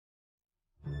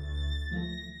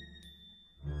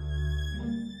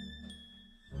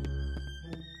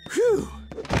Phew!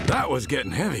 That was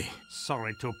getting heavy.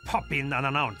 Sorry to pop in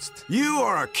unannounced. You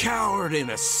are a coward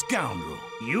and a scoundrel.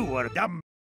 You were dumb.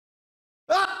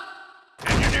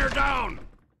 Engineer down!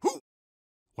 Who?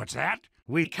 What's that?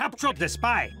 We captured the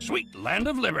spy. Sweet land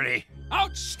of liberty.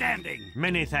 Outstanding!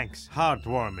 Many thanks.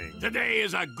 Heartwarming. Today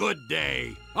is a good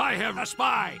day. I have a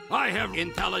spy. I have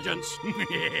intelligence.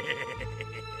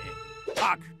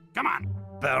 Talk. Come on.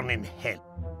 Burn in hell.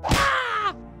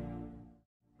 Ah!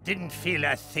 Didn't feel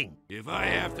a thing. If I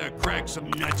have to crack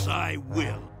some nuts, I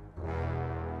will.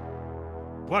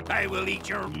 What? I will eat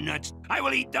your nuts. I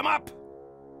will eat them up.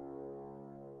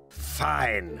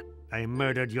 Fine. I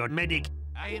murdered your medic.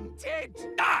 I am dead.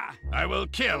 Ah! I will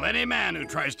kill any man who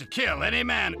tries to kill any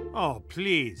man. Oh,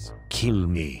 please. Kill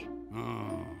me.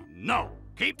 Oh, no.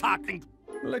 Keep talking.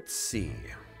 Let's see.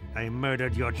 I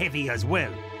murdered your heavy as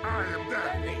well. I am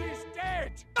dead. He is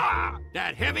dead. Ah!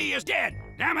 That heavy is dead.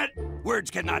 Damn it. Words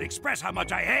cannot express how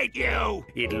much I hate you.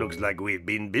 It looks like we've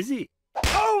been busy.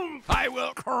 Boom! I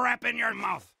will crap in your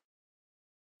mouth.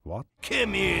 What?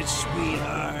 Come here,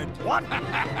 sweetheart. What? Help!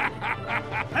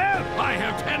 I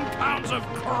have 10 pounds of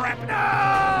crap.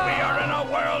 No! We are in a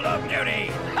world of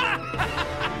beauty.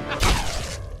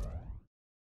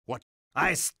 What?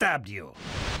 I stabbed you.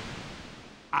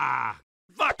 Ah,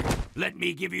 fuck! Let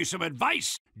me give you some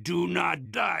advice. Do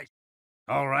not die.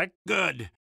 All right.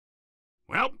 Good.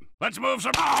 Well, let's move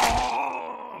some.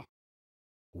 Oh!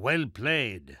 Well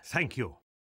played. Thank you.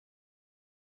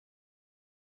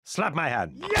 Slap my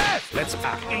hand. Yes! Let's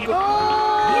pack.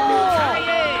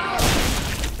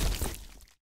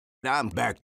 I'm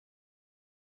back.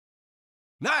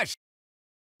 Nice!